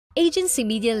Agency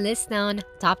Media lists down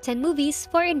top 10 movies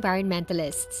for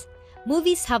environmentalists.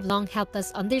 Movies have long helped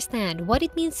us understand what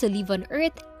it means to live on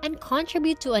Earth and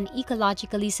contribute to an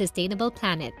ecologically sustainable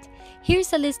planet.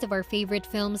 Here's a list of our favorite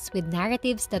films with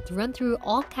narratives that run through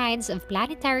all kinds of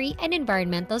planetary and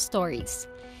environmental stories.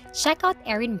 Check out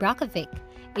Erin Brockovich,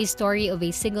 a story of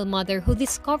a single mother who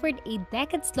discovered a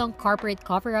decades-long corporate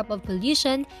cover-up of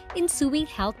pollution ensuing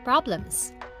health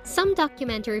problems. Some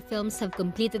documentary films have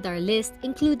completed our list,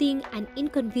 including An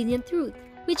Inconvenient Truth,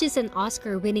 which is an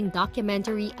Oscar-winning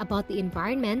documentary about the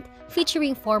environment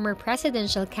featuring former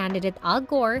presidential candidate Al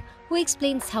Gore, who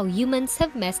explains how humans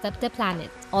have messed up the planet.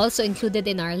 Also included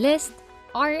in our list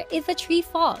are If a Tree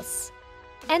Falls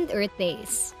and Earth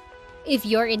Days. If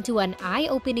you're into an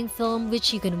eye-opening film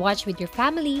which you can watch with your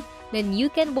family, then you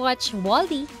can watch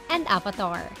Wall-E and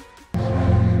Avatar.